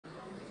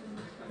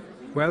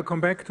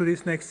Welcome back to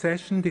this next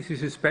session. This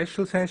is a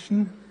special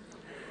session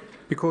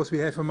because we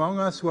have among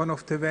us one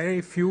of the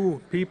very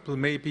few people,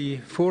 maybe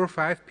 4 or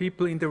 5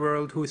 people in the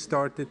world who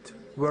started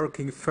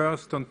working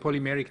first on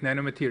polymeric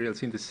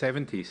nanomaterials in the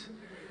 70s,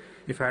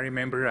 if I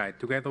remember right,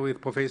 together with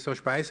Professor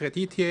Speiser at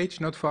ETH,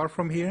 not far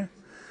from here.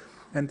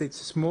 And it's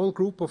a small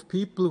group of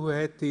people who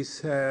had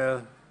this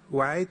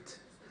wide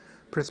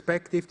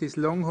perspective, this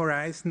long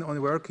horizon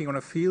on working on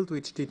a field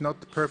which did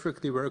not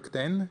perfectly work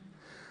then.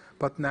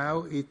 But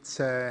now it's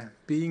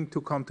being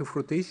to come to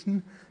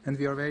fruition, and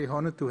we are very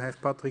honored to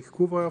have Patrick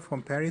Couvreur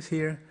from Paris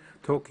here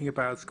talking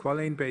about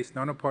squalane-based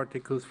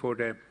nanoparticles for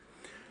the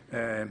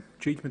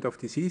treatment of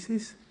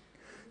diseases.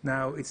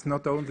 Now, it's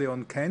not only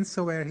on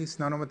cancer where his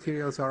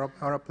nanomaterials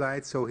are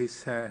applied, so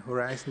his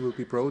horizon will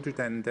be broader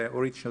than the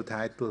original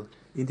title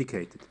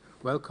indicated.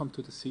 Welcome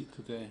to the seat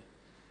today.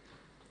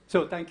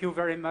 So thank you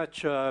very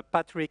much,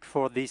 Patrick,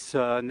 for this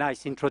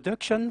nice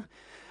introduction.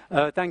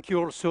 Thank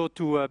you also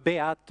to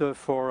Beat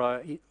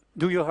for,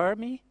 do you hear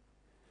me?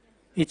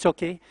 It's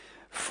okay.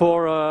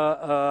 For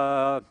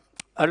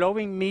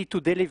allowing me to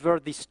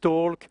deliver this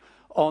talk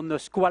on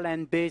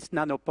squalane-based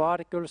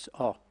nanoparticles,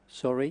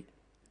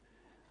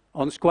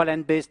 on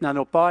squalane-based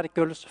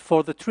nanoparticles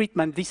for the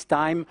treatment this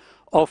time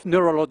of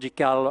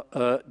neurological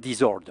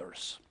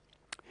disorders.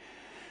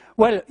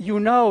 Well, you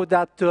know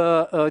that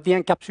the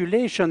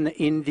encapsulation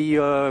in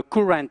the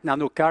current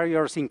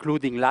nanocarriers,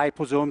 including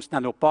liposomes,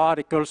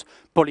 nanoparticles,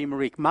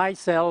 polymeric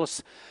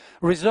micelles,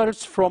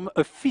 results from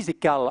a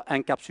physical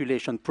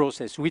encapsulation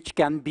process, which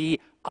can be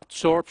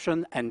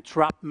adsorption,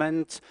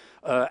 entrapment,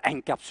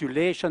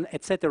 encapsulation,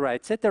 etc.,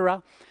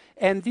 etc.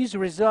 And this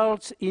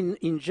results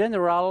in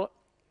general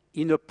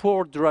in a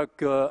poor drug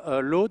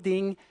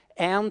loading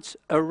and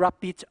a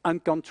rapid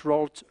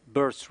uncontrolled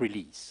burst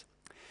release.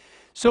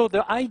 So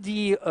the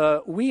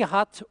idea we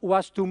had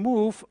was to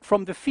move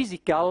from the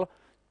physical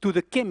to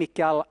the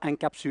chemical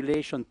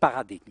encapsulation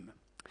paradigm.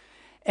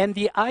 And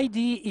the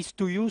idea is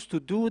to use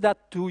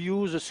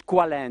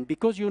squalane,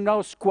 because you know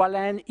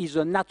squalane is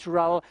a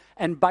natural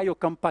and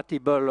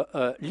biocompatible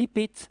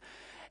lipid.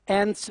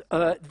 And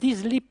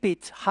this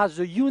lipid has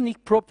a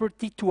unique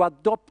property to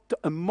adopt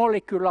a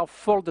molecular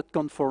folded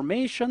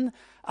conformation,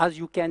 as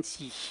you can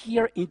see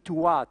here, into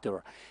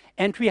water.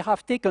 And we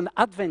have taken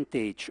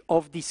advantage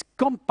of this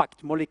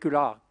compact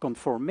molecular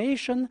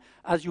conformation,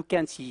 as you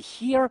can see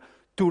here,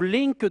 to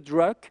link a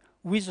drug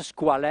with a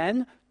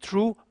squalane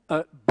through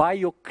a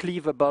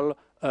biocleavable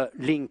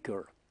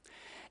linker.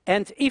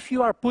 And if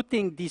you are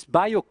putting this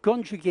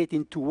bioconjugate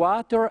into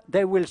water,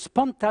 they will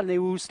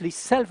spontaneously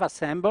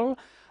self-assemble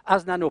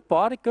as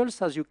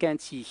nanoparticles, as you can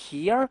see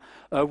here,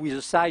 with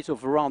a size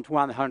of around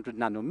 100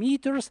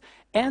 nanometers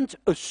and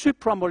a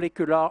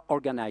supramolecular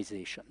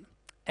organization.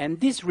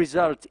 And this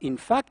results, in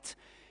fact,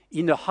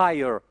 in a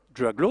higher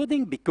drug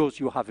loading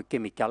because you have a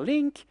chemical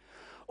link,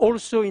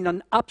 also in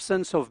an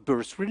absence of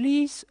burst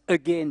release,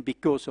 again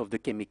because of the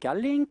chemical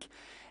link.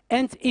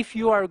 And if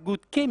you are a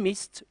good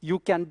chemist, you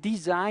can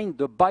design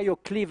the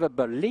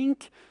biocleavable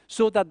link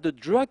so that the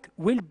drug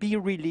will be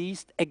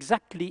released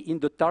exactly in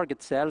the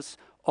target cells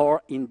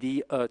or in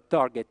the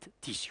target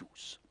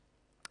tissues.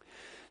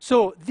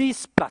 So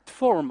this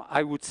platform,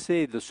 I would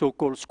say the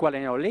so-called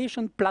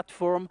squalenoylation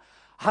platform,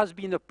 has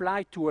been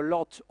applied to a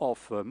lot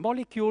of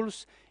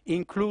molecules,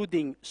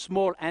 including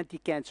small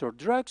anti-cancer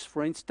drugs.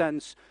 For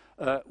instance,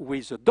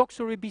 with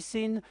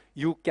doxorubicin,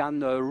 you can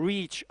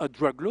reach a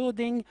drug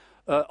loading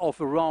of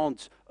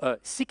around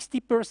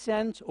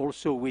 60%,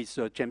 also with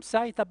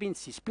gemcitabine,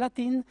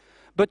 cisplatin.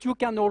 But you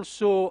can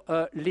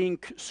also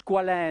link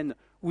squalane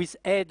with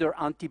either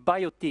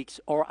antibiotics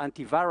or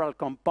antiviral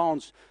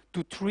compounds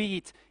to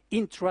treat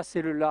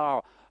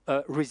intracellular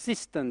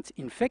resistant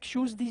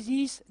infectious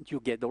disease. You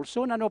get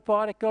also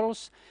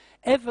nanoparticles.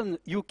 Even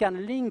you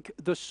can link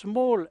the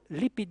small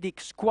lipidic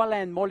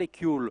squalane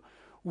molecule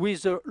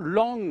with a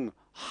long,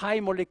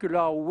 high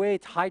molecular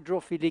weight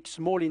hydrophilic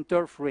small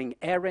interfering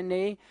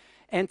RNA.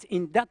 And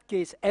in that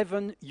case,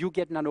 even you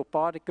get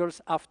nanoparticles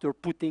after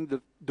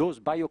putting those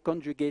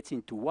bioconjugates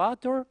into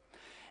water.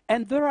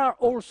 And there are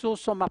also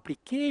some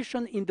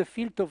applications in the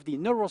field of the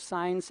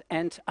neuroscience,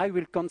 and I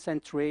will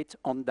concentrate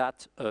on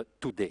that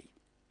today.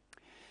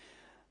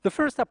 The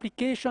first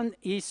application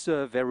is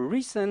very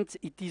recent.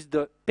 It is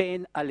the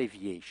pain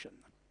alleviation.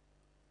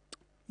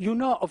 You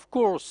know, of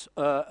course,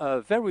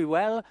 very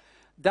well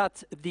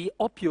that the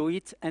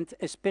opioids and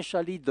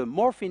especially the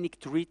morphinic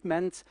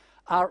treatments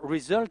are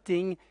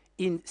resulting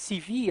in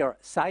severe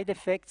side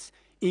effects,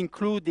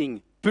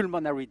 including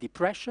pulmonary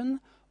depression,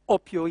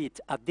 opioid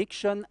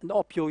addiction, and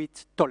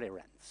opioid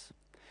tolerance.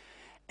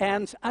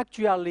 And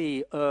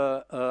actually,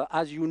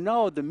 as you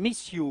know, the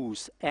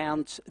misuse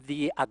and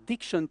the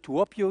addiction to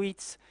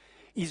opioids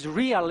is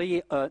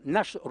really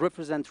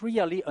represent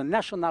really a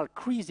national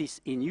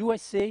crisis in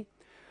USA,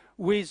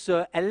 with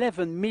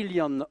 11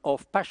 million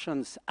of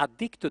patients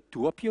addicted to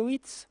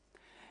opioids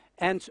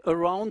and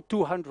around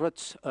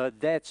 200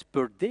 deaths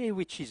per day,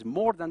 which is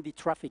more than the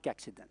traffic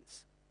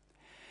accidents.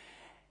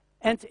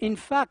 And in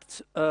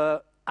fact,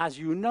 as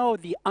you know,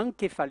 the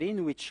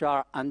enkephalin, which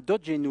are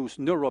endogenous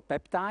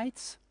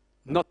neuropeptides,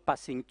 not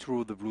passing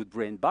through the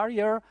blood-brain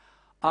barrier,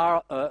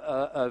 are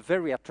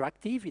very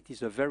attractive. It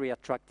is a very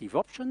attractive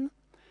option,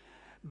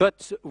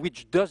 but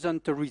which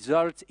doesn't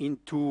result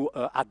into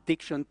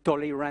addiction,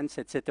 tolerance,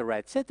 etc.,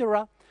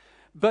 etc.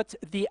 But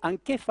the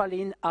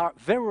enkephalin are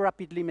very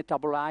rapidly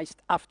metabolized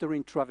after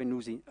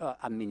intravenous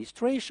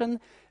administration.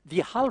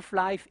 The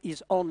half-life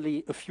is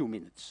only a few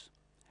minutes.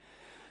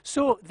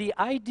 So the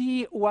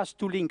idea was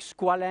to link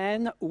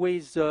squalane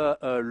with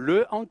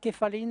le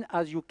enkephalin,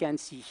 as you can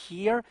see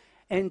here,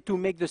 and to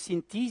make the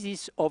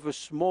synthesis of a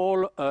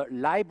small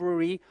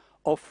library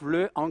of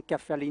le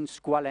enkephalin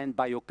squalane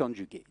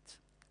bioconjugate.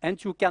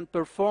 And you can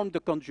perform the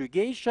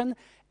conjugation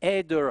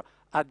either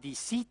at the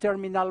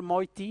C-terminal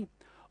moiety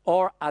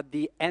or at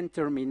the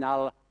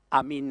N-terminal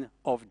amine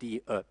of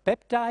the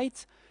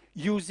peptides,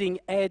 using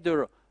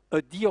either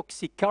a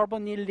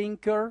deoxycarbonyl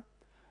linker,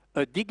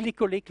 a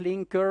diglycolic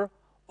linker,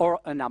 or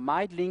an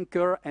amide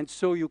linker, and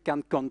so you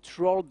can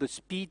control the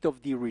speed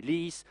of the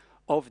release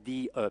of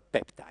the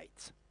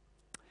peptides.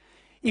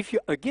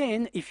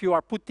 If you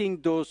are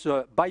putting those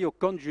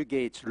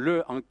bioconjugates,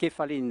 le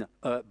enkephalin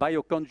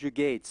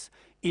bioconjugates,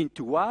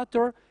 into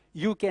water,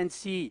 you can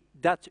see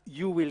that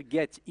you will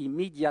get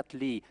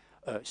immediately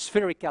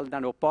spherical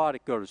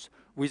nanoparticles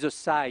with a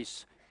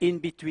size in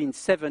between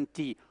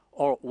 70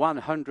 or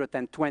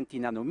 120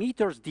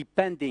 nanometers,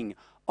 depending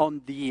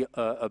on the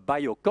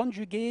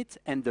bioconjugate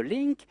and the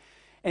link.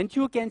 And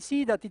you can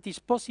see that it is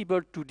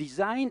possible to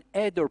design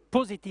either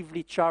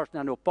positively charged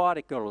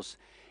nanoparticles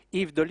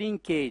if the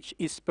linkage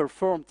is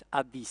performed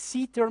at the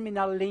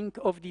C-terminal link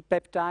of the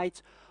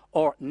peptides,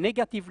 or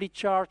negatively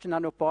charged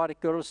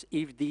nanoparticles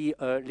if the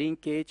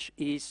linkage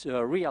is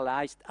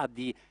realized at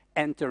the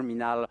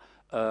N-terminal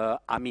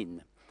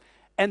amine.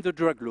 And the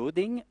drug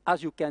loading,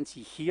 as you can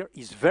see here,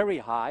 is very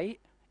high,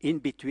 in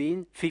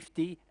between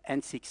 50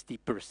 and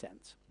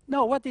 60%.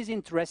 Now, what is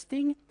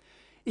interesting,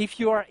 if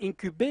you are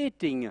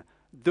incubating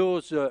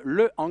those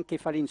le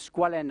enkephalin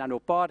squalane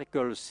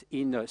nanoparticles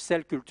in a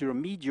cell culture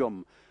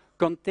medium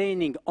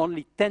containing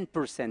only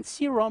 10%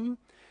 serum,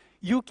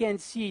 you can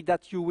see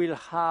that you will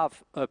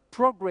have a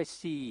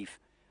progressive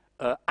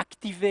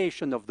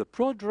activation of the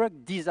prodrug,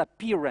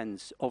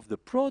 disappearance of the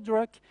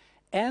prodrug,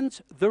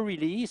 and the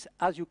release,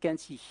 as you can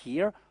see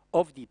here,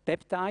 of the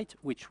peptide,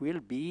 which will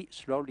be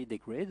slowly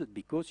degraded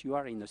because you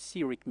are in a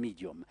steric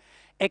medium,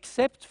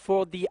 except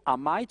for the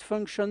amide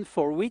function,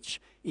 for which,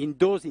 in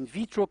those in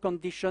vitro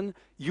conditions,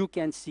 you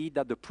can see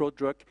that the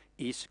prodrug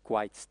is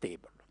quite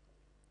stable.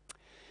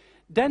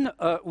 Then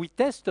we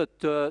tested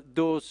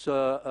those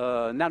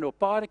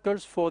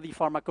nanoparticles for the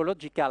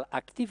pharmacological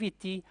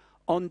activity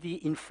on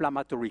the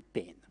inflammatory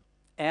pain.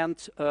 And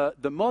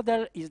the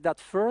model is that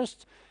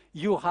first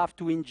you have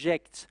to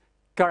inject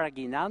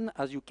carrageenan,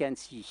 as you can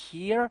see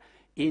here,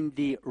 in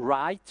the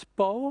right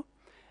paw.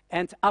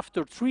 And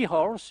after 3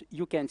 hours,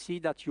 you can see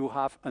that you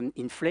have an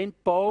inflamed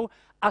paw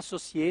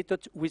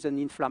associated with an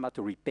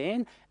inflammatory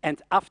pain.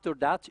 And after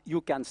that,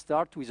 you can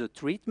start with a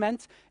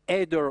treatment,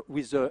 either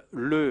with a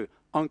le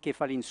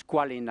enkephalin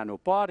squalane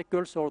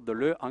nanoparticles or the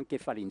le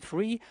enkephalin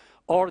free,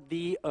 or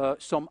the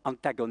some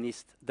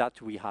antagonists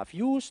that we have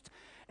used.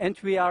 And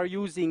we are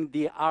using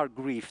the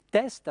Hargreaves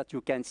test that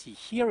you can see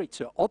here. It's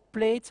a hot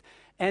plate,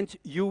 and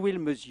you will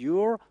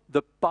measure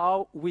the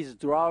paw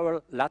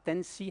withdrawal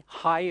latency.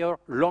 Higher,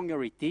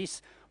 longer it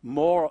is,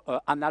 more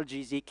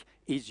analgesic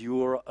is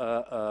your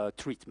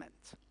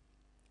treatment.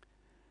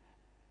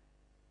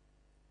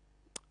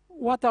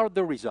 What are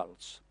the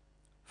results?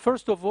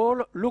 First of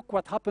all, look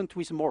what happened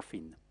with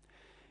morphine.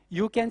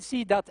 You can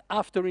see that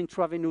after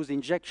intravenous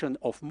injection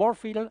of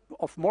morphine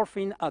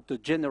at the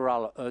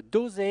general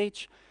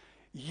dosage,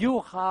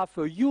 you have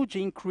a huge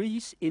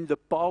increase in the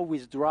paw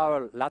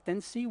withdrawal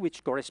latency,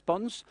 which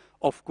corresponds,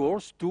 of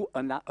course, to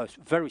a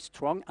very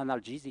strong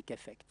analgesic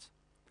effect.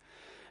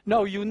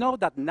 Now, you know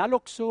that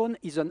naloxone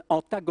is an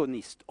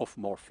antagonist of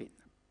morphine.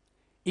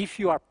 If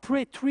you are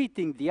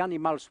pre-treating the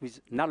animals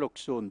with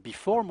naloxone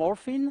before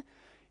morphine,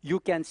 you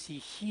can see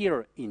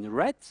here in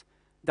red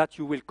that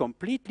you will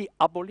completely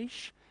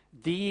abolish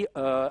the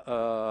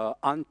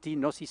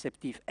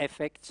anti-nociceptive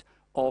effects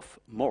of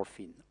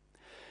morphine.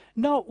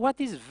 Now, what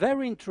is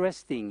very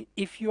interesting,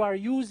 if you are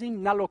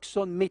using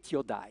naloxone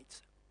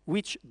methiodides,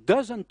 which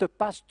doesn't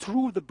pass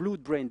through the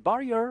blood-brain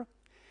barrier,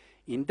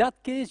 in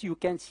that case, you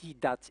can see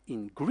that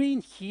in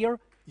green here,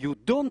 you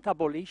don't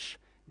abolish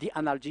the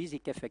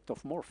analgesic effect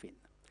of morphine.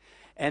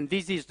 And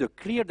this is the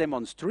clear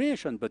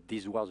demonstration, but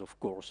this was, of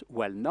course,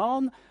 well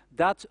known,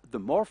 that the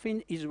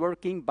morphine is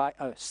working by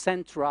a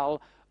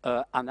central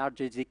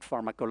analgesic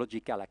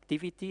pharmacological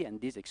activity, and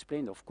this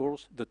explains, of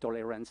course, the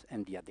tolerance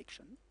and the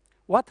addiction.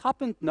 What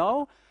happened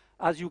now,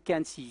 as you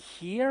can see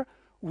here,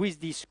 with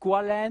the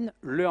squalane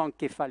le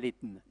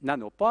enkephalin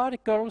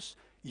nanoparticles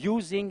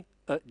using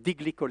a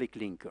diglycolic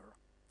linker?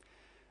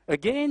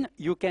 Again,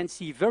 you can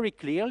see very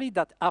clearly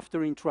that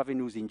after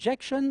intravenous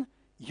injection,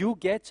 you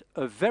get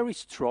a very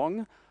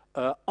strong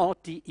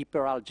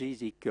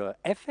anti-hyperalgesic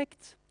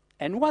effect.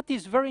 And what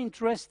is very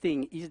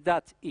interesting is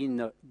that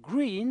in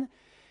green,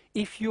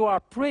 if you are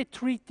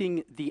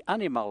pre-treating the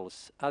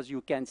animals, as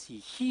you can see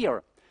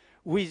here,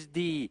 with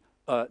the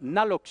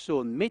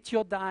naloxone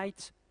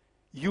methionidate,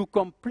 you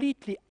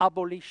completely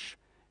abolish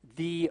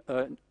the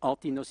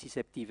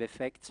antinociceptive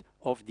effects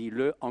of the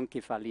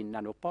leukenkephalin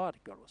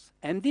nanoparticles.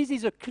 And this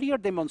is a clear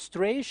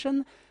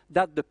demonstration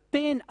that the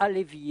pain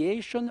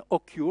alleviation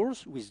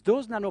occurs with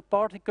those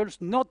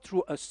nanoparticles not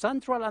through a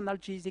central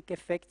analgesic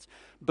effect,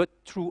 but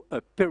through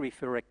a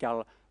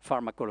peripheral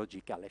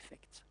pharmacological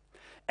effect.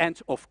 And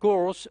of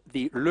course,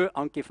 the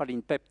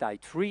leukenkephalin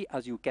peptide 3,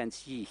 as you can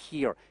see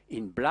here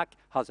in black,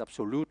 has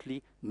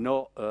absolutely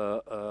no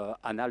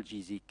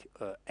analgesic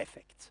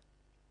effect.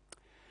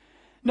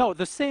 Now,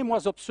 the same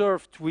was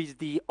observed with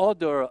the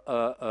other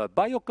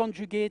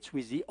bioconjugates,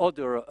 with the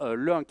other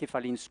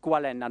leukenkephalin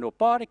squalene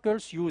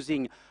nanoparticles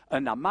using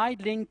an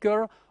amide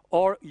linker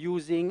or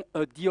using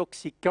a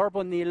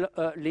deoxycarbonyl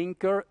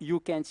linker. You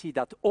can see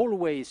that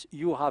always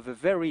you have a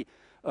very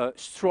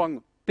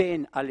strong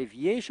pain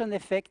alleviation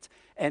effect,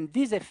 and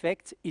this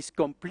effect is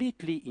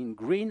completely in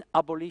green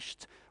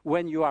abolished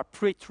when you are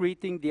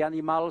pre-treating the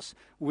animals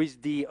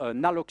with the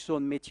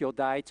naloxone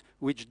methionidate,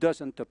 which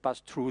doesn't pass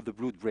through the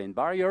blood-brain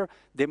barrier,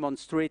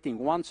 demonstrating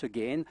once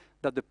again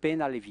that the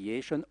pain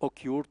alleviation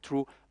occurred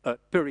through a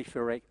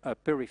peripheral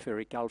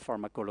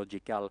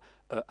pharmacological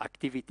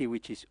activity,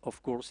 which is,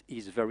 of course,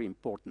 is very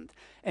important.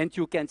 And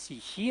you can see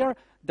here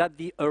that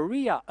the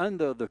area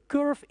under the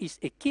curve is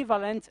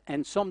equivalent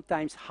and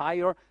sometimes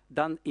higher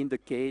than in the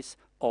case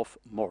of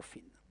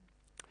morphine.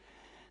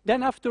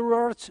 Then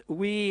afterwards,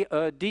 we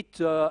did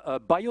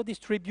a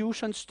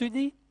biodistribution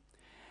study,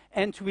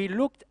 and we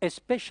looked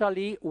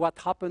especially what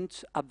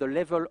happened at the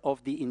level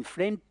of the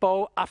inflamed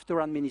paw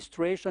after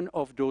administration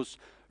of those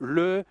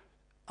leukenkephalin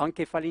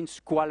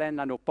squalene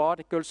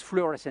nanoparticles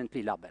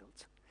fluorescently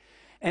labeled.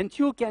 And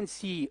you can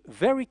see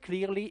very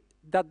clearly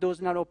that those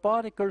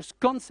nanoparticles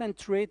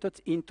concentrated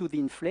into the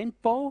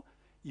inflamed paw.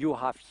 You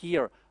have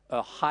here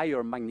a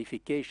higher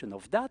magnification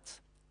of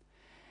that.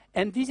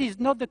 And this is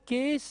not the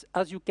case,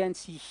 as you can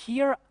see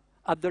here,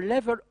 at the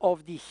level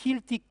of the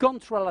healthy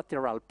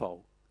contralateral paw.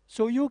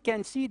 So you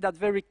can see that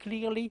very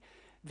clearly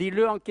the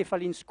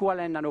leukenkephalin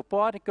squalene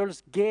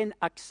nanoparticles gain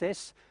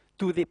access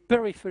to the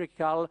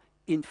peripheral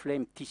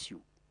inflamed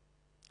tissue.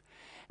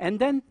 And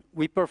then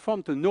we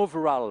performed an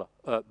overall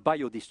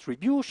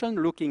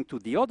biodistribution looking to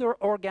the other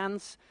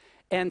organs,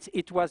 and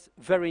it was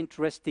very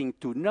interesting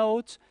to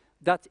note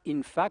that,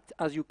 in fact,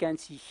 as you can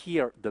see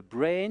here, the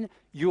brain,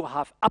 you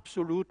have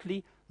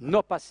absolutely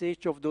no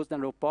passage of those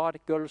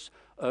nanoparticles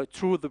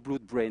through the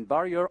blood-brain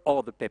barrier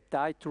or the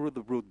peptide through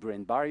the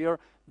blood-brain barrier.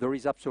 There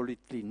is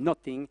absolutely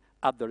nothing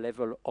at the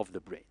level of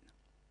the brain.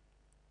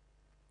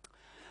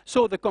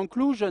 So the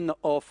conclusion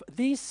of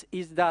this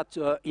is that,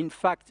 in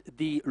fact,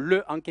 the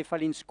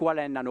leukenkephalin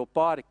squalene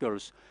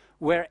nanoparticles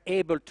were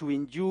able to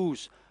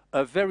induce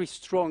a very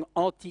strong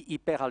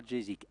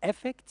anti-hyperalgesic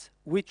effect,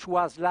 which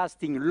was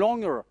lasting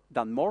longer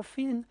than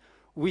morphine,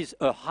 with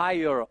a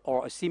higher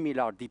or a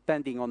similar,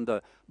 depending on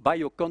the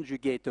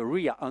bioconjugate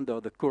area under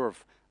the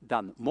curve,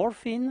 than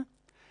morphine.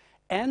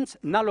 And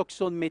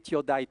naloxone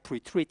methionidate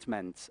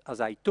pretreatment,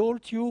 as I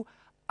told you,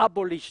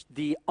 abolished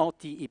the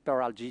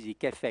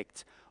anti-hyperalgesic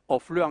effect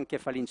of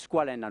leukenkephalin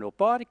squalene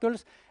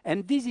nanoparticles,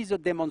 and this is a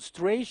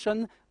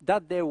demonstration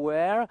that they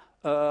were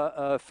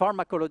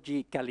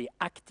pharmacologically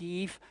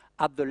active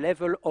at the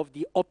level of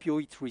the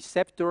opioid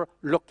receptor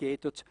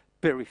located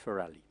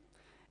peripherally.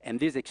 And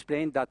this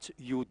explains that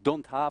you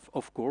don't have,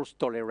 of course,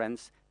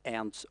 tolerance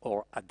and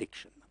or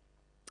addiction.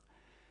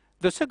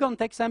 The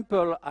second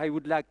example I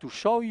would like to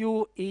show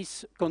you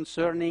is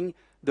concerning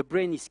the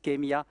brain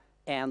ischemia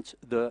and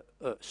the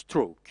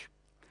stroke.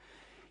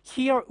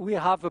 Here we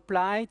have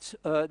applied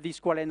the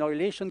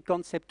squalenoylation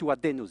concept to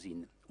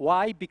adenosine.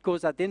 Why?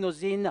 Because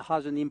adenosine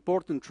has an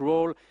important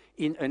role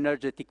in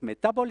energetic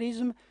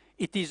metabolism.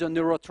 It is a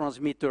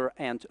neurotransmitter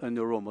and a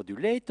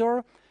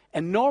neuromodulator.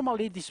 And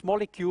normally this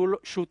molecule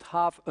should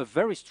have a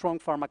very strong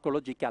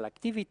pharmacological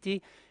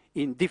activity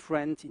in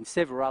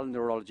several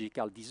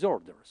neurological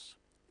disorders.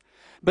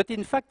 But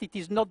in fact, it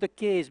is not the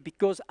case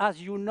because,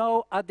 as you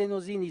know,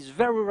 adenosine is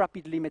very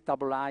rapidly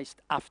metabolized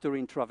after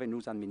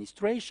intravenous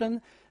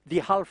administration.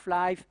 The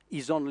half-life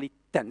is only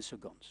 10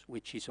 seconds,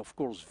 which is, of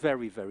course,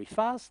 very, very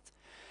fast.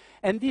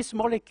 And this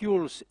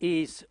molecule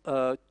is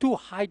too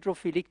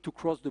hydrophilic to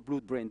cross the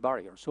blood-brain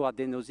barrier, so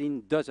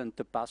adenosine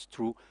doesn't pass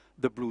through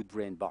the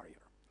blood-brain barrier.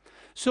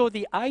 So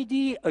the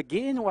idea,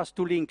 again, was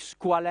to link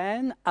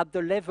squalene at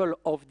the level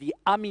of the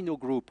amino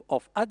group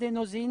of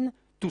adenosine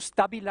to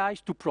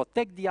stabilize, to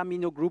protect the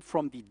amino group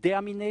from the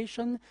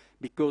deamination,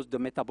 because the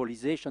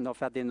metabolization of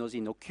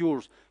adenosine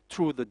occurs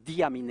through the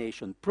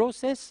deamination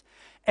process,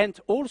 and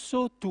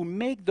also to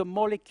make the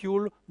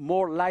molecule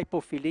more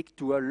lipophilic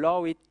to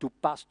allow it to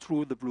pass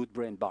through the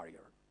blood-brain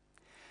barrier.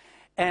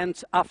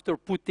 And after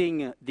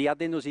putting the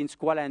adenosine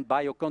squalene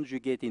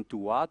bioconjugate into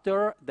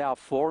water, they are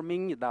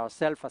forming, they are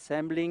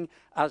self-assembling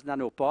as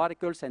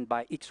nanoparticles, and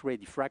by X-ray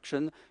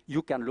diffraction,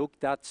 you can look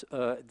that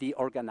the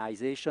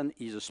organization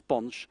is a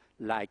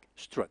sponge-like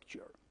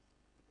structure.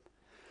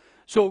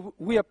 So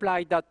we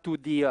applied that to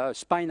the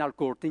spinal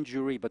cord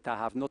injury, but I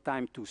have no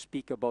time to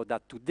speak about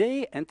that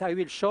today, and I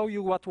will show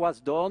you what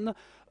was done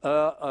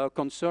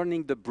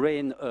concerning the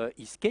brain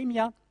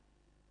ischemia.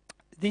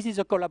 This is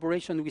a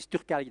collaboration with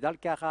Turcalid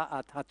Alcara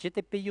at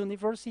Chatenay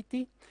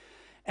University.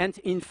 And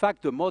in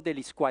fact, the model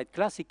is quite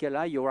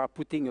classical. You are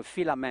putting a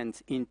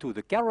filament into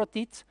the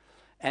carotid.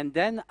 And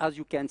then, as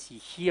you can see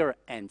here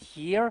and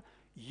here,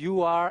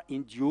 you are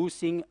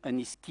inducing an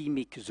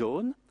ischemic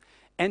zone.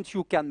 And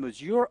you can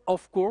measure,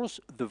 of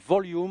course, the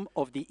volume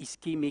of the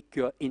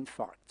ischemic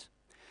infarct.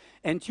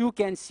 And you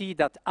can see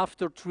that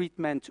after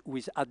treatment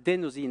with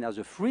adenosine as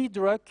a free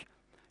drug,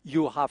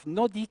 you have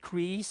no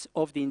decrease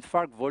of the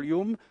infarct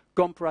volume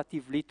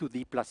comparatively to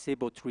the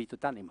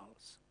placebo-treated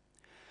animals.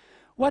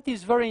 What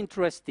is very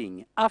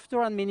interesting,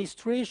 after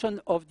administration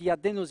of the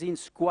adenosine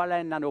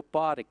squalene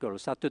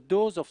nanoparticles at a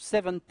dose of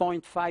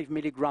 7.5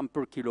 milligram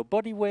per kilo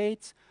body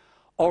weight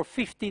or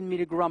 15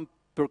 milligram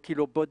per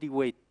kilo body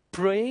weight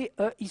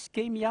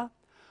pre-ischemia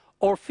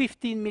or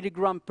 15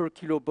 milligram per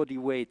kilo body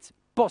weight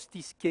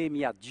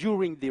post-ischemia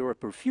during the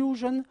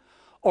reperfusion,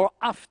 or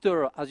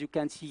after, as you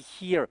can see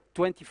here,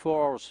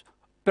 24 hours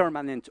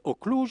permanent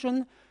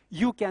occlusion,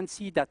 you can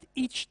see that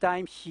each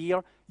time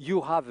here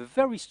you have a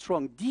very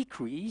strong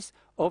decrease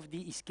of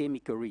the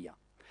ischemic area.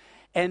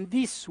 And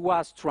this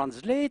was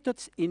translated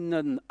in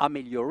an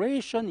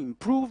amelioration,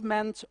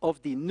 improvement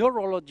of the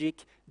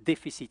neurologic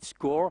deficit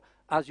score,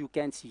 as you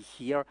can see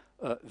here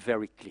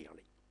very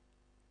clearly.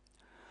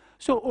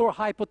 So our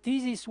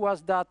hypothesis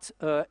was that,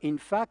 in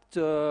fact,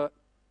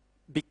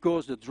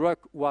 because the drug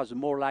was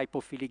more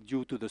lipophilic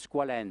due to the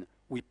squalene,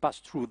 we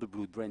passed through the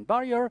blood-brain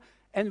barrier,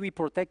 and we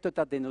protected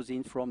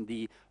adenosine from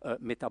the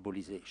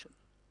metabolization.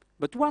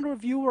 But one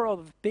reviewer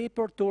of the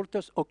paper told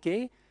us,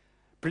 okay,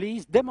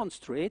 please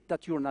demonstrate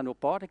that your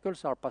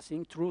nanoparticles are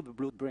passing through the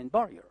blood-brain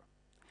barrier.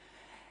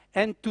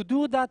 And to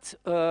do that,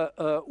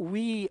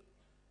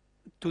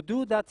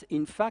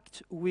 in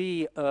fact,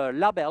 we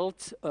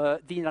labeled the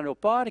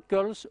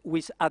nanoparticles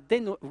with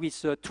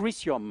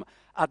tritium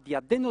at the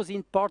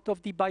adenosine part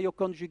of the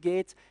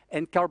bioconjugate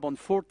and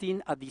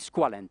carbon-14 at the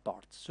squalene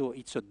part. So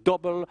it's a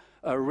double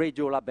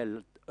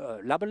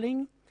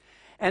labeling.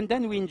 And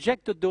then we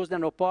injected those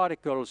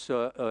nanoparticles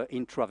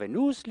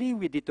intravenously.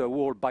 We did a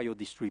whole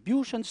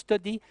biodistribution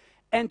study,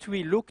 and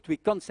we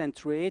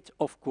concentrate,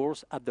 of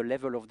course, at the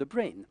level of the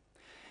brain.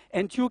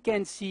 And you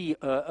can see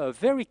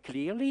very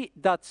clearly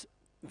that,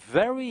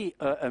 very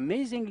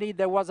amazingly,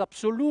 there was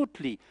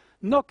absolutely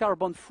no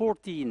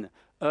carbon-14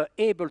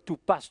 able to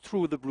pass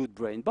through the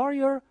blood-brain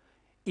barrier.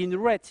 In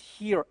red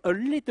here, a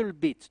little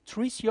bit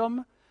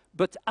tritium,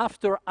 but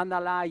after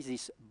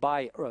analysis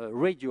by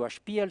radio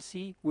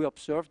HPLC, we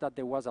observed that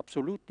there was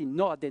absolutely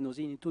no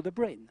adenosine into the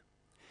brain.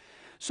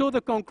 So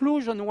the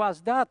conclusion was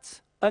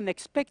that,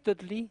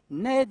 unexpectedly,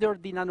 neither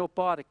the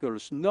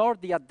nanoparticles nor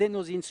the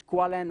adenosine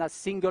squalene as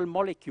single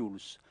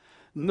molecules,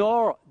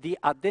 nor the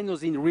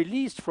adenosine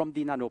released from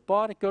the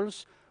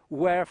nanoparticles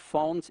were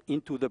found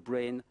into the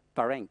brain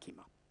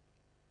parenchyma.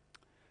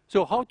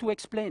 So how to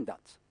explain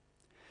that?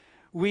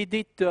 We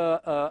did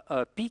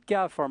a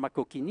PK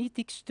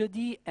pharmacokinetic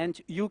study,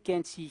 and you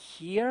can see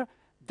here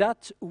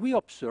that we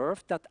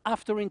observed that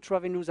after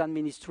intravenous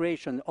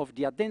administration of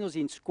the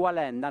adenosine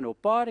squalene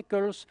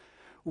nanoparticles,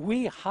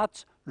 we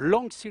had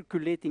long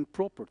circulating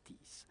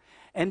properties.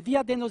 And the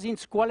adenosine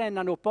squalene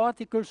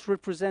nanoparticles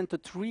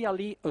represented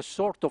really a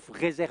sort of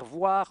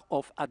reservoir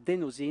of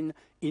adenosine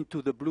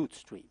into the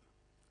bloodstream.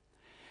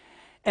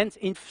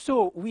 And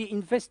so we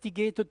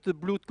investigated the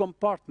blood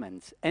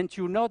compartments. And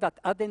you know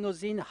that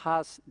adenosine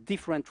has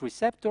different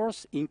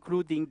receptors,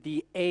 including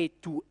the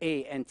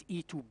A2A and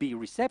E2B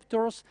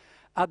receptors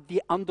at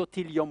the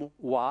endothelium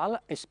wall,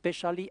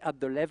 especially at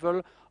the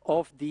level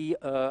of the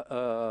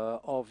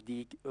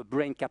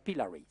brain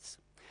capillaries.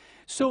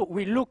 So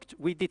we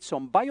did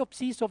some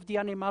biopsies of the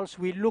animals,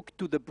 we looked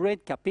to the brain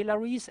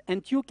capillaries,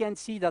 and you can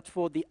see that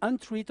for the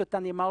untreated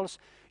animals,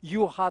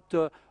 you had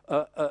a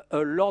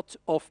lot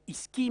of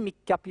ischemic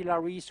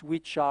capillaries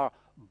which are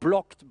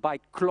blocked by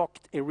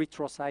clogged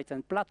erythrocytes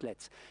and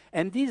platelets.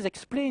 And this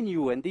explains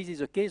you, and this is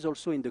the case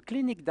also in the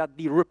clinic, that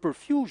the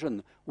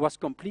reperfusion was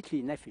completely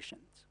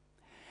inefficient.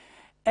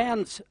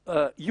 And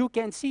you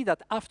can see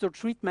that after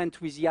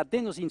treatment with the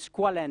adenosine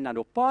squalene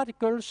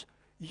nanoparticles,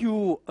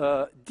 you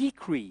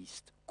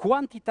decreased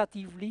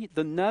quantitatively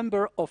the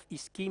number of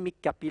ischemic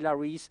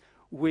capillaries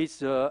with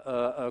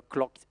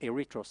clogged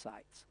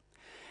erythrocytes.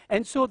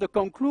 And so the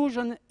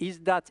conclusion is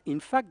that, in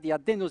fact, the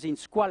adenosine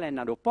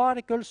squalene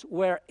nanoparticles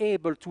were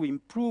able to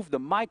improve the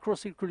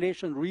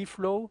microcirculation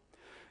reflow,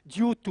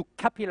 due to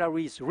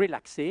capillaries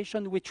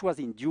relaxation, which was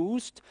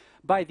induced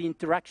by the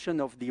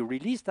interaction of the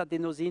released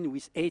adenosine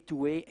with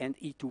A2A and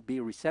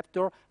E2B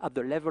receptor at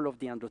the level of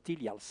the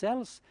endothelial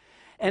cells,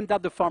 and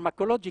that the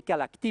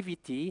pharmacological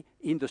activity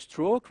in the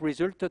stroke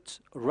resulted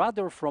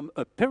rather from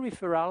a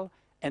peripheral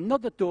and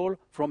not at all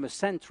from a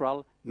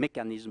central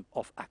mechanism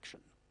of action.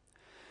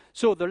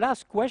 So the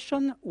last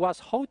question was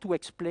how to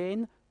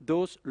explain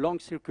those long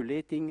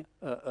circulating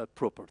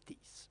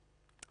properties,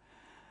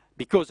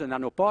 because the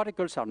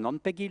nanoparticles are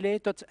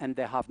non-pegylated and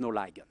they have no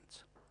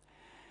ligand.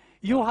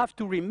 You have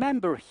to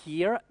remember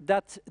here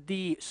that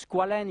the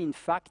squalene, in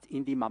fact,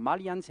 in the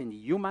mammalians, in the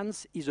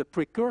humans, is a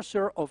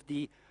precursor of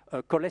the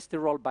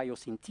cholesterol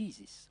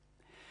biosynthesis.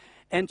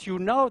 And you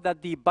know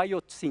that the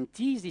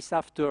biosynthesis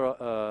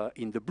after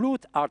in the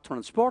blood are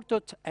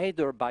transported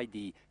either by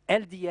the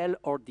LDL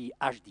or the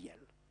HDL.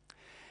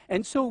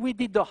 And so we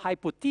did the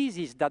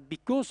hypothesis that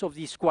because of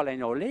the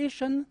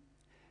squalenoylation,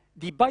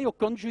 the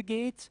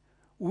bioconjugate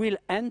will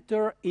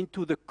enter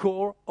into the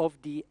core of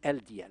the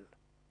LDL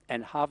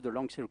and have the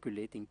long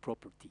circulating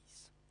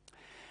properties.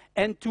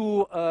 And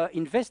to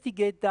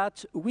investigate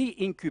that, we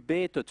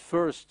incubated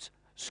first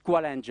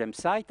squalene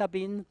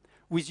gemcitabine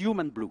with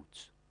human blood.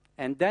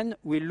 And then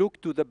we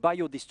looked to the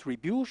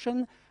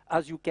biodistribution,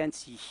 as you can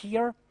see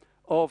here,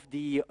 of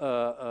the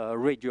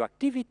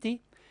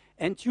radioactivity.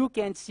 And you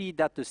can see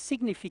that a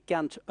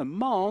significant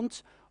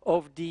amount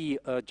of the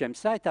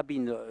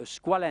gemcitabine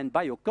squalene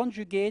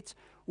bioconjugate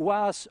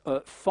was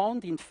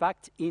found, in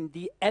fact, in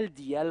the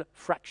LDL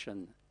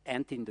fraction.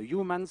 And in the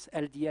humans,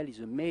 LDL is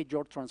a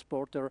major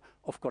transporter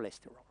of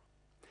cholesterol.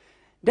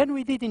 Then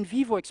we did in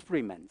vivo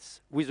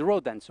experiments with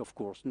rodents, of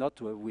course, not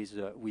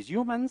with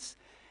humans.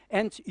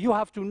 And you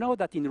have to know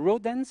that in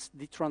rodents,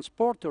 the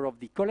transporter of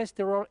the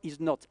cholesterol is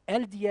not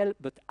LDL,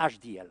 but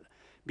HDL,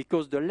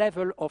 because the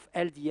level of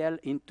LDL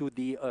into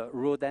the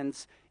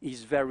rodents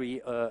is very,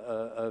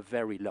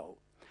 very low.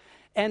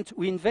 And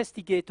we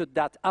investigated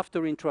that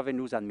after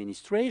intravenous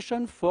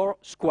administration for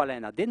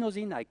squalene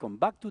adenosine. I come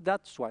back to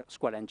that,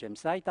 squalene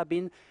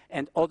gemcitabine,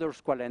 and other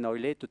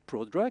squalenoylated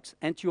prodrugs,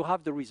 and you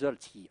have the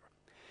results here.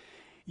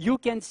 You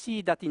can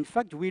see that, in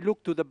fact, we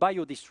look to the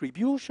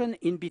biodistribution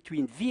in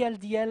between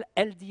VLDL,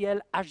 LDL,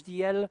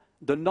 HDL,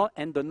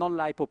 and the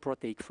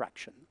non-lipoprotein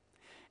fraction.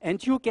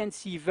 And you can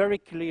see very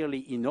clearly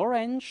in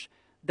orange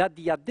that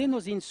the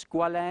adenosine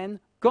squalene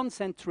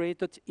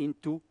concentrated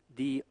into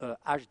the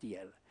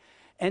HDL.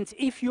 And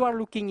if you are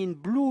looking in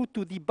blue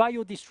to the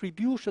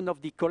biodistribution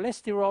of the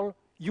cholesterol,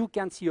 you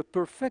can see a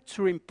perfect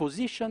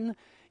superimposition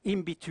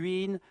in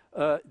between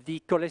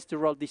the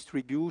cholesterol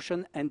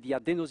distribution and the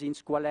adenosine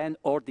squalene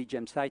or the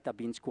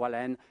gemcitabine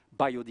squalene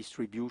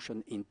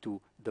biodistribution into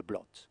the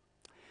blood.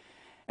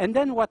 And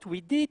then what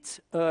we did,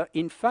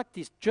 in fact,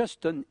 is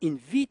just an in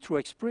vitro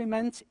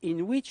experiment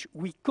in which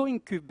we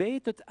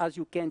co-incubated, as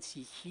you can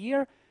see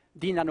here,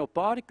 the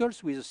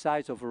nanoparticles with a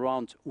size of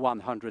around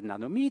 100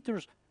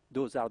 nanometers.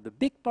 Those are the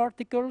big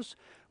particles,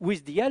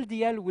 with the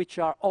LDL, which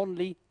are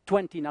only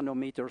 20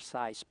 nanometer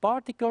size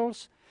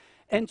particles.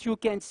 And you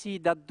can see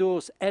that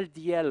those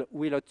LDL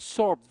will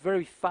absorb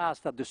very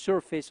fast at the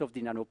surface of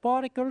the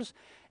nanoparticles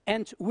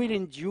and will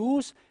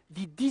induce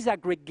the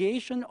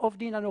disaggregation of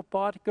the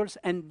nanoparticles,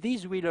 and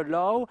this will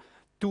allow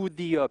to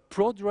the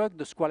prodrug,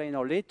 the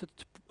squalenoylated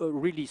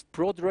released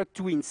prodrug,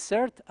 to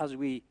insert, as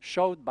we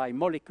showed by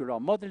molecular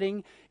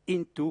modeling,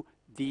 into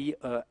the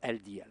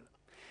LDL.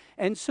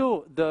 And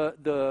so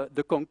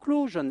the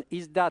conclusion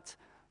is that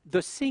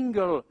the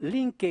single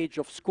linkage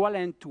of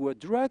squalene to a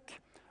drug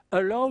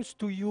allows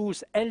to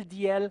use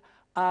LDL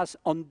as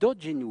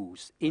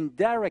endogenous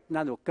indirect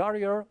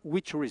nanocarrier,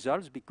 which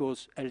results,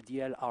 because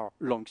LDL are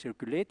long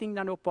circulating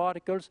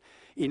nanoparticles,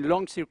 in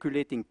long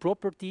circulating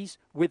properties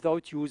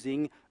without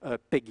using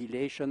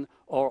pegylation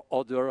or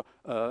other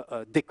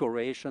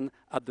decoration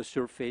at the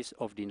surface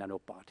of the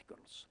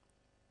nanoparticles.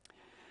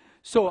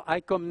 So I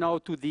come now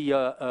to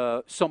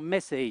the some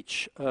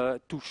message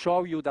to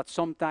show you that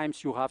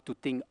sometimes you have to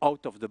think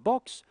out of the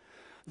box.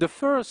 The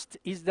first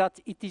is that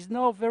it is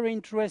now very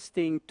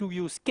interesting to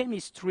use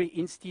chemistry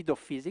instead of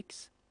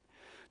physics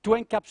to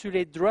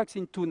encapsulate drugs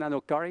into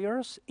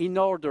nanocarriers in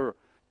order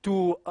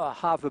to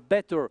have a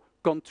better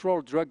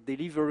controlled drug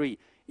delivery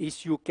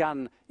if you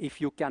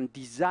can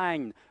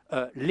design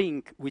a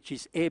link which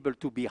is able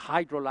to be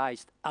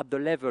hydrolyzed at the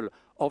level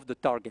of the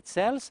target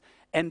cells.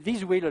 And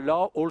this will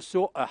allow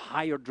also a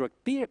higher drug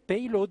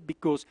payload,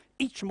 because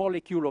each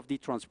molecule of the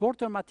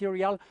transporter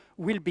material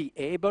will be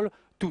able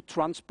to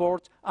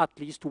transport at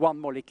least one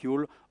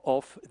molecule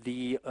of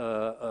the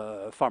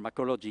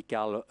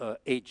pharmacological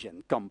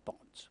agent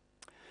compounds.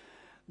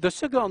 The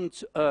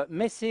second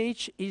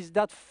message is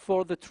that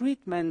for the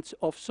treatment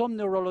of some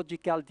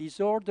neurological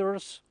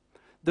disorders,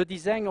 the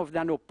design of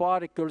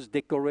nanoparticles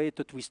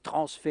decorated with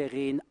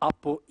transferrin,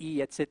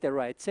 ApoE,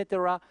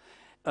 etc.,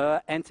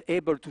 and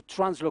able to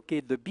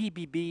translocate the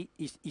BBB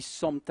is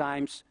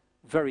sometimes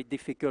very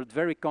difficult,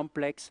 very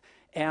complex,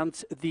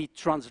 and the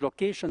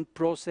translocation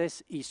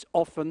process is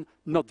often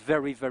not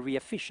very, very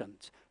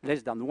efficient.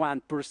 Less than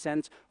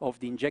 1% of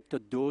the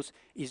injected dose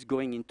is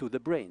going into the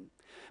brain.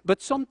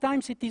 But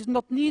sometimes it is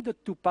not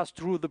needed to pass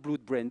through the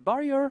blood-brain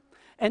barrier,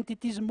 and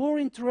it is more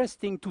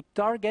interesting to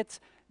target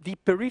the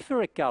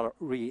peripheral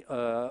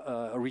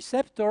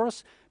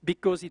receptors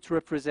because it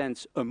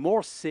represents a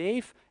more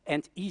safe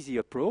and easy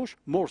approach,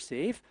 more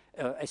safe,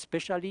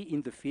 especially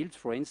in the field,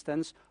 for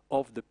instance,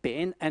 of the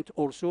pain, and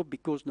also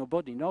because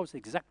nobody knows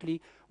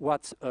exactly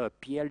what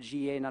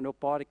PLGA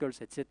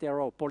nanoparticles,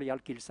 etc., or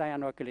polyalkyl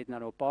cyanoacrylate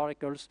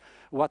nanoparticles,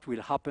 what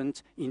will happen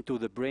into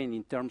the brain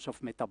in terms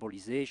of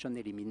metabolization,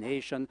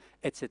 elimination,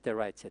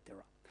 etc., etc.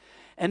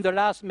 And the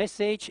last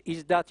message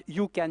is that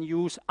you can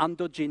use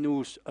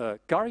endogenous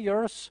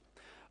carriers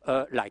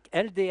like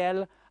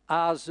LDL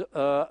as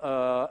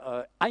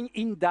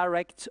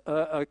indirect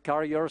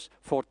carriers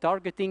for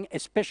targeting,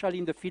 especially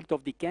in the field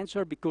of the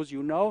cancer, because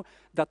you know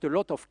that a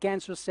lot of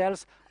cancer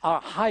cells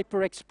are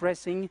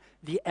hyper-expressing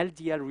the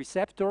LDL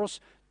receptors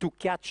to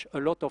catch a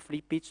lot of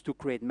lipids to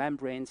create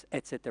membranes,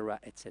 etc.,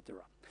 etc.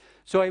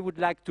 So I would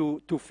like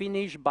to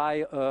finish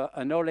by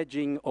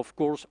acknowledging, of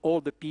course,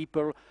 all the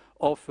people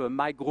of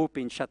my group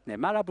in Chatenay,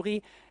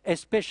 Malabry,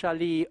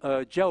 especially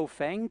Zhao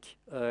Feng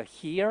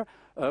here,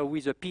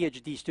 with a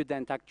PhD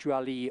student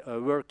actually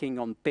working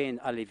on pain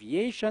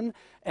alleviation,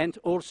 and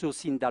also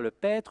Cinda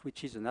Lepêtre,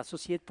 which is an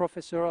associate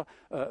professor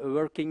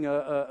working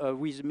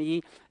with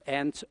me,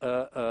 and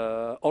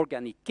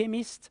organic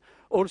chemist.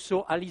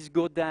 Also Alice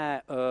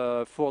Godin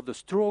for the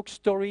stroke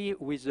story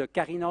with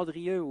Karine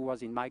Andrieux, who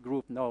was in my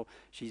group. Now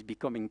she's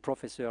becoming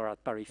professor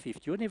at Paris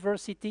 5th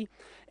University.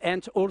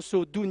 And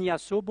also Dunia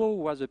Sobo,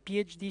 who was a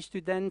PhD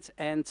student,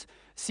 and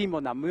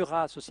Simona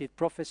Mura, associate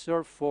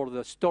professor, for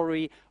the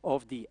story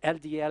of the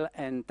LDL.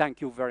 And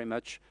thank you very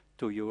much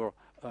to your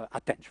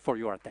for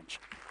your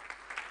attention.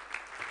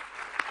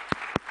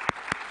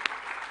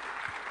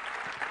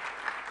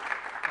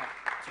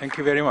 Thank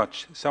you very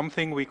much.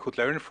 Something we could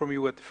learn from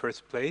you at the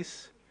first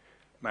place,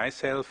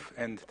 myself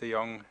and the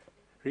young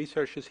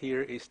researchers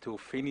here, is to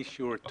finish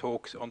your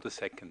talks on the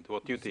second,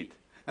 what you did.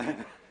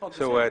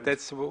 So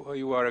that's,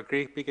 you are a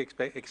great big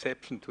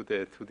exception to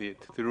the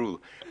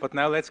rule. But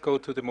now let's go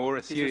to the more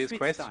serious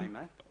question. Time,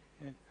 eh?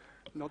 Yeah.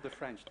 Not the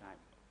French time.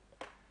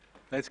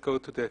 Let's go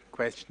to the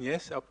question.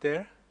 Yes, up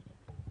there.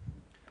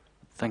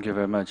 Thank you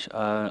very much.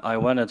 I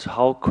wondered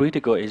how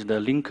critical is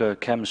the linker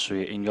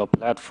chemistry in your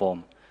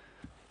platform?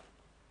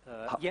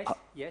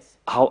 Yes.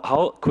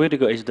 How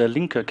critical is the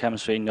linker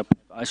chemistry in your?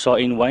 I saw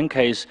in one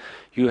case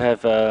you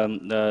have the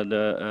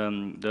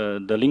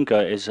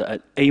linker is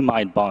an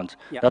amide bond.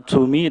 Yeah. That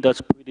to me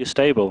that's pretty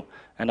stable.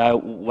 And I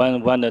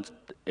wondered,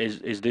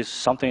 is this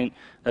something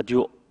that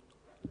you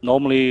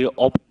normally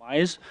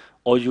optimize,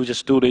 or you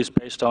just do this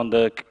based on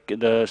the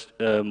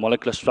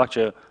molecular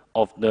structure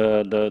of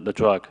the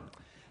drug?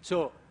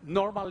 So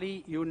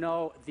normally, you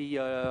know, the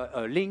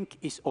link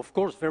is, of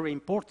course, very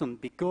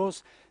important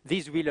because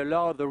this will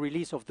allow the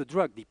release of the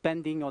drug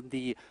depending on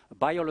the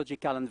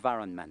biological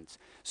environment.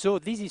 So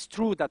this is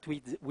true that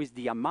with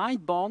the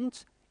amide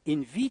bond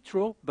in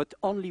vitro, but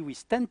only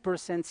with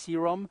 10%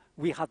 serum,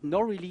 we had no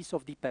release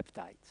of the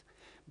peptide.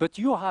 But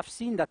you have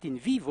seen that in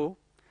vivo,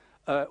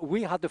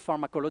 we had the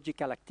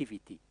pharmacological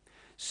activity.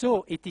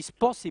 So it is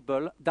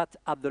possible that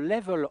at the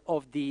level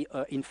of the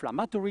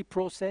inflammatory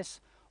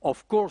process,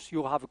 of course,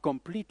 you have a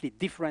completely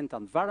different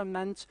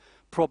environment,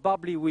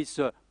 probably with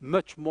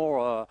much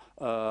more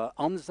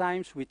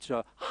enzymes, with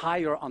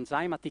higher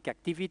enzymatic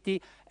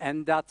activity,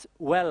 and that,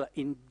 well,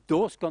 in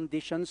those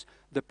conditions,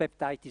 the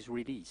peptide is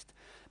released.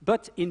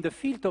 But in the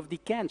field of the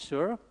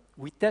cancer,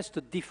 we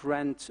tested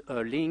different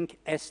link,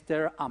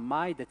 ester,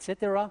 amide,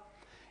 etc.,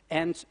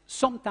 and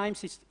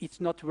sometimes it's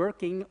not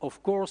working,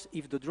 of course,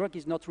 if the drug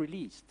is not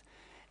released.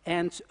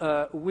 And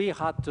we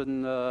had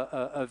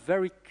a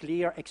very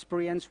clear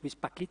experience with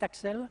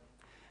paclitaxel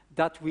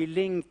that we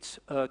linked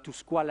to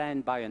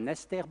squalene by an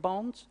ester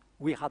bond.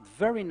 We had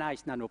very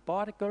nice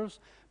nanoparticles,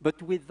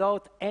 but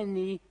without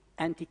any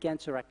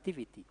anti-cancer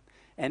activity.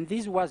 And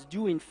this was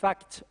due, in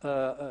fact,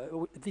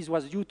 this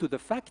was due to the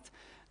fact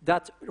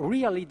that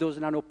really those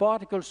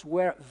nanoparticles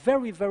were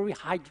very, very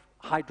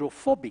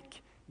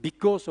hydrophobic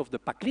because of the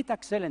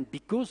paclitaxel and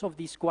because of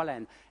the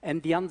squalene.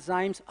 And the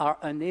enzymes are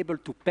unable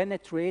to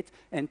penetrate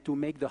and to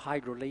make the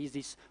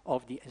hydrolysis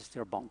of the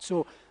ester bond.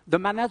 So the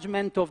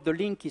management of the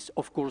link is,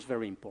 of course,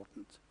 very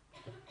important.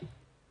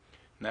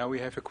 Now we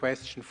have a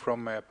question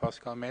from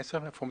Pascal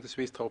Messer from the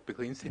Swiss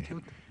Tropical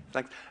Institute.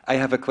 Thanks. I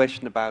have a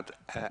question about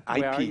IP.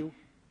 Where are you?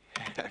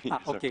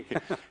 Okay.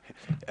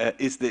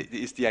 Is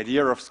the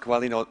idea of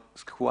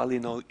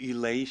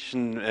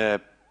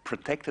squalenoylation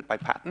protected by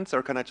patents,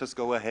 or can I just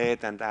go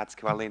ahead and add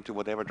squalene to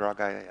whatever drug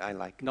I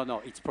like?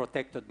 No, it's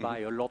protected by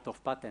a lot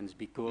of patents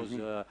because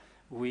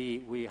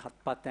we had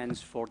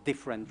patents for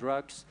different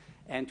drugs,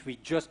 and we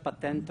just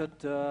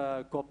patented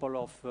a couple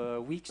of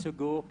weeks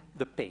ago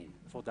the pain.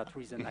 For that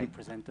reason, I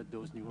presented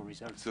those new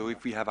results. So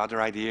if we have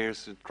other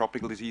ideas,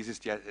 tropical diseases,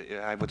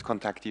 I would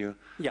contact you?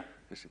 Yeah,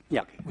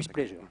 Okay. with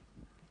pleasure.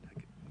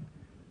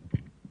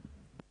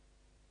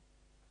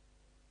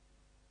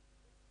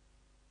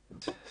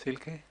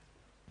 Silke?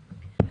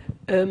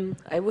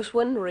 I was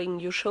wondering,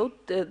 you showed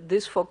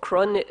this for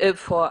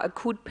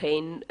acute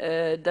pain.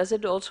 Does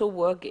it also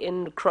work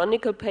in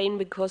chronic pain?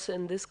 Because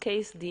in this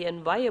case, the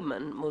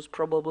environment most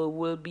probably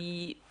will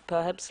be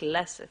perhaps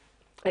less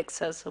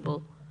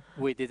accessible.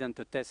 We didn't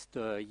test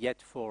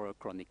yet for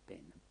chronic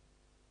pain,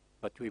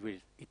 but we will.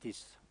 It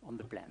is on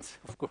the plans,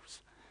 of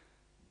course.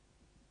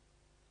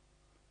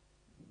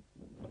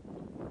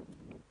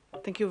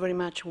 Thank you very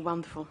much.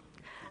 Wonderful.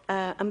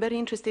 I'm very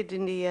interested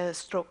in the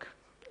stroke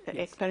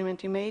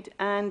experiment you made,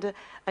 and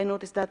I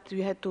noticed that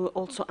you had to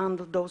also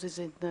handle doses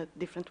in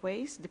different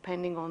ways,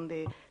 depending on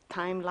the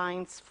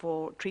timelines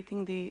for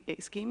treating the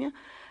ischemia.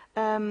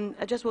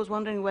 I just was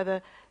wondering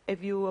whether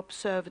have you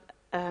observed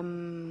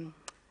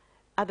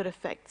other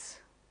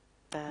effects,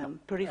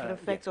 peripheral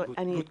effects, or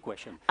any good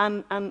question.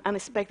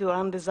 Unexpected or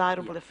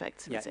undesirable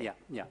effects? This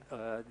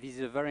is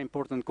a very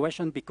important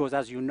question because,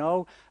 as you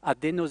know,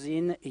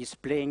 adenosine is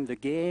playing the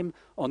game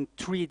on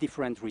 3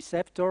 different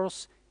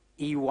receptors,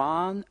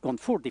 E1, on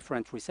 4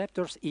 different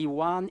receptors,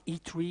 E1,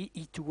 E3,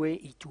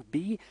 E2A,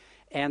 E2B,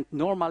 and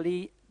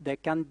normally there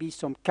can be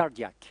some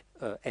cardiac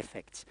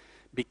effects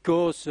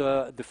because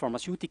the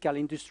pharmaceutical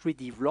industry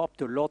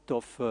developed a lot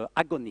of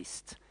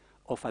agonists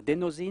of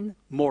adenosine,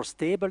 more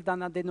stable than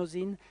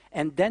adenosine,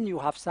 and then you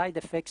have side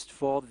effects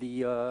for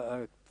the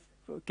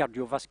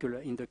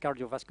in the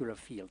cardiovascular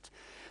field.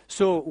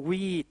 So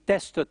we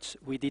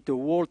did a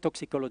whole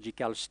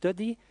toxicological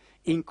study,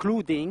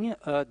 including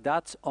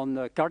that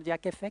on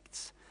cardiac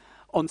effects,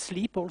 on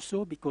sleep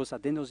also, because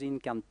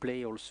adenosine can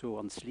play also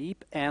on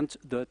sleep, and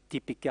the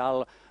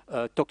typical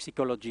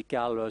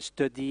toxicological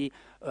study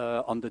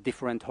on the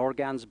different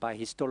organs by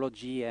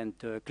histology and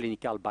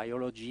clinical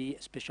biology,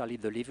 especially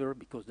the liver,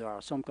 because there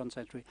are some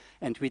concentrations,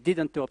 and we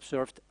didn't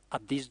observe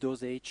at this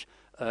dosage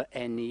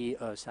any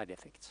side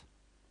effects.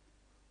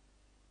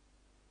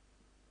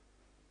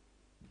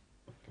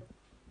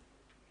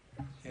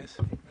 Yes.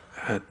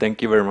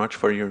 Thank you very much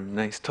for your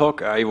nice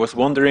talk. I was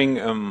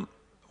wondering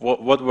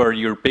what were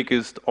your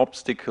biggest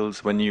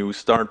obstacles when you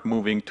start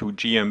moving to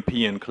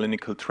GMP and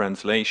clinical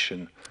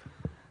translation?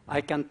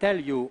 I can tell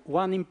you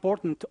one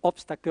important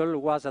obstacle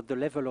was at the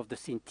level of the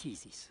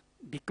synthesis,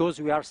 because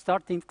we are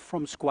starting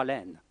from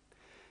squalene.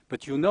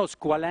 But you know,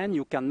 squalene,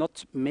 you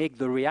cannot make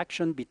the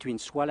reaction between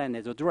squalene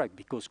and the drug,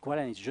 because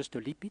squalene is just a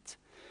lipid.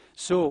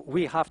 So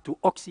we have to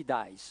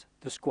oxidize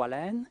the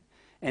squalene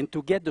and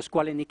to get the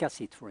squalenic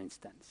acid, for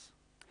instance.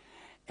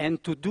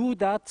 And to do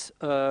that,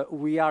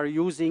 we are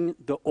using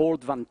the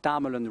old Van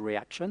Tamelen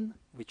reaction,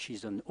 which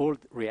is an old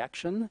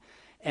reaction,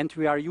 and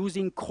we are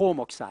using chrome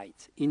oxide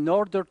in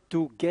order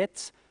to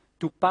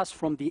pass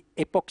from the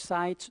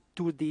epoxide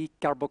to the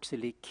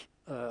carboxylic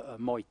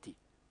moiety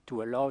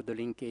to allow the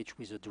linkage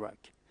with the drug.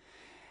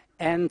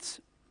 And,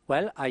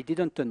 well, I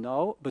didn't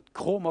know, but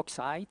chrome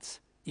oxide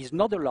is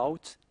not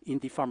allowed in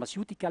the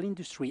pharmaceutical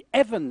industry,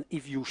 even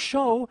if you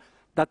show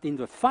that in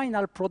the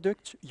final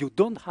product you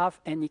don't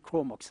have any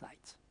chrome oxide.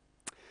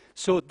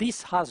 So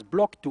this has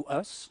blocked to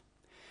us,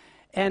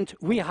 and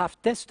we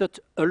have tested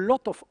a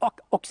lot of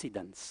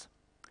oxidants,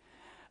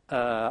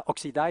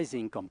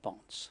 oxidizing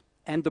compounds.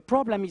 And the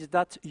problem is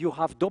that you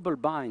have double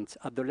binds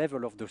at the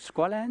level of the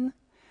squalene,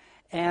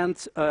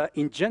 and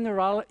in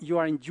general, you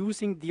are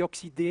inducing the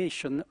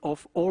oxidation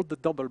of all the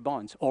double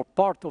bonds, or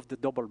part of the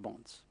double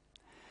bonds.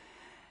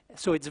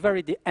 So it's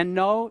and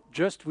now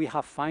just we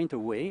have found a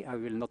way, I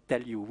will not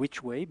tell you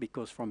which way,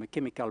 because from a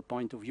chemical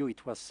point of view,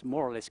 it was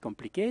more or less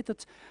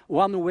complicated,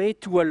 one way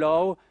to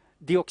allow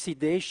the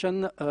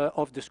oxidation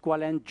of the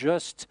squalene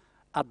just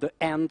at the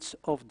end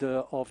of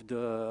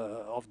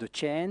the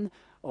chain,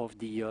 of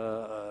the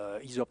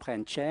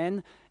isoprene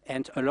chain,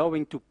 and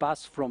allowing to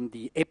pass from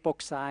the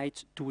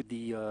epoxide to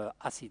the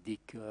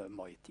acidic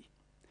moiety.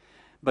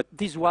 But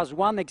this was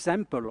one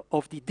example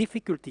of the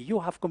difficulty. You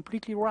have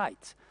completely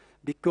right,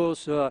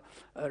 because a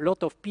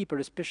lot of people,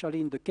 especially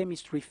in the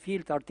chemistry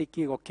field, are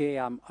thinking, okay,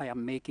 I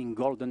am making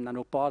golden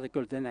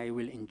nanoparticles, then I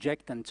will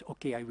inject, and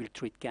okay, I will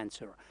treat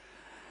cancer.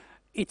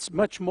 It's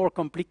much more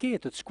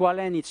complicated.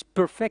 Squalene is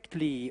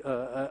perfectly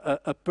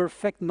a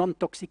perfect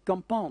non-toxic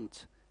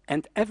compound.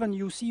 And even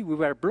you see, we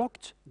were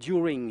blocked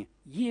during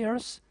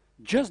years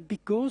just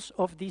because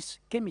of this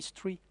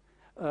chemistry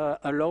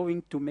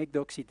allowing to make the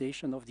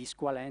oxidation of the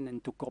squalene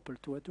and to couple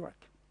to a drug.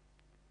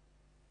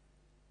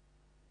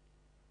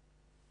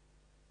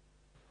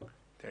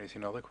 There is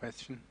another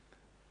question.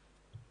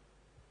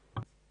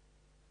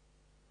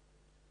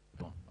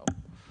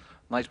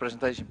 Nice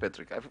presentation,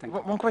 Patrick. I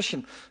have one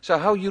question. So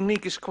how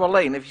unique is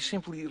squalene? If you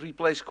simply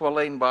replace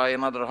squalene by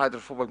another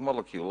hydrophobic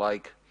molecule,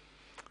 like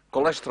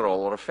cholesterol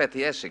or a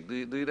fatty acid, do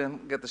you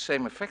then get the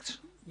same effects?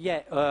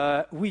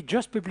 Yeah, we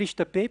just published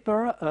a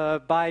paper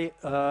by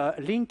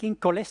linking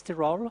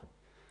cholesterol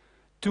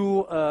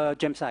to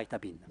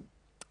gemcitabine.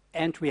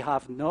 And we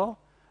have no,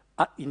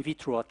 in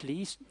vitro at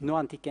least, no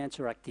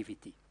anti-cancer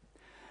activity.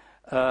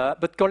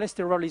 But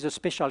cholesterol is a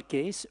special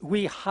case.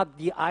 We had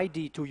the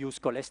idea to use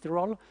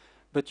cholesterol,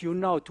 but you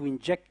know, to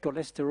inject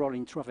cholesterol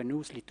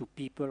intravenously to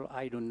people,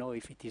 I don't know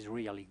if it is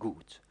really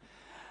good.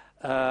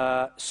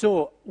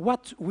 So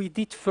what we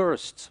did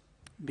first,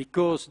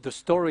 because the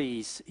story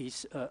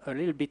is a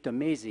little bit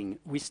amazing,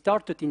 we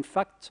started, in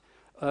fact,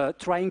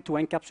 trying to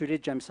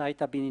encapsulate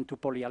gemcitabine into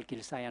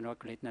polyalkyl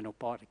cyanoacrylate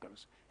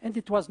nanoparticles. And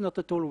it was not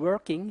at all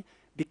working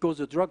because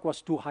the drug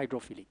was too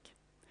hydrophilic.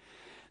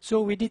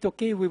 So we did,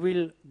 okay, we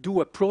will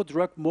do a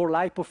prodrug more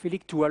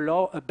lipophilic to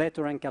allow a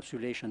better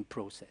encapsulation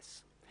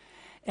process.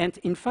 And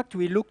in fact,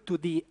 we looked to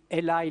the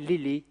Eli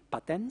Lilly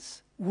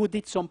patents, who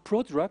did some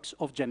prodrugs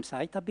of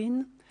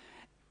gemcitabine.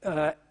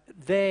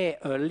 They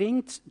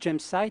linked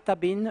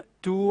gemcitabine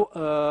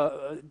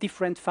to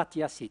different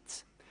fatty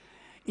acids,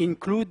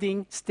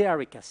 including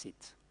stearic acid.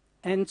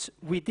 And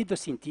we did the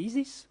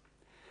synthesis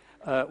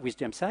with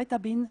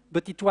gemcitabine,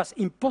 but it was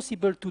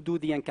impossible to do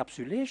the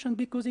encapsulation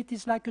because it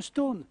is like a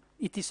stone.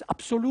 It is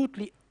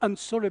absolutely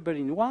insoluble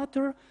in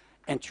water,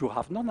 and you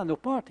have no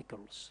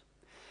nanoparticles.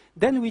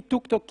 Then we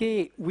took,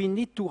 okay, we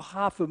need to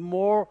have a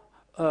more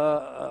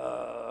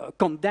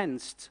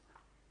condensed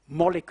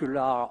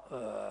molecular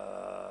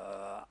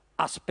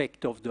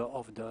aspect of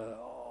the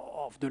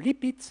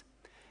lipids,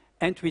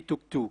 and we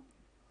took to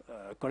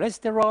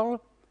cholesterol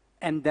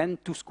and then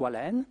to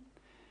squalene.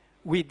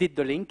 We did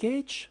the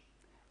linkage,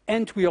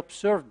 and we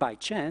observed by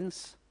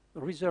chance,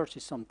 research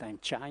is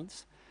sometimes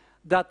chance,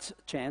 that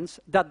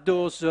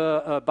those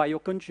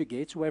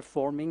bioconjugates were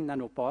forming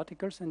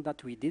nanoparticles and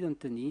that we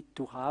didn't need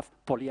to have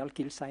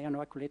polyalkyl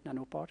cyanoacrylate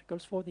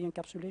nanoparticles for the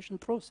encapsulation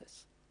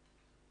process.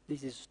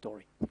 This is the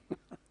story.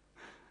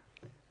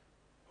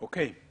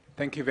 Okay,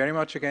 thank you very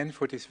much again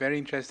for this very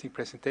interesting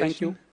presentation. Thank you.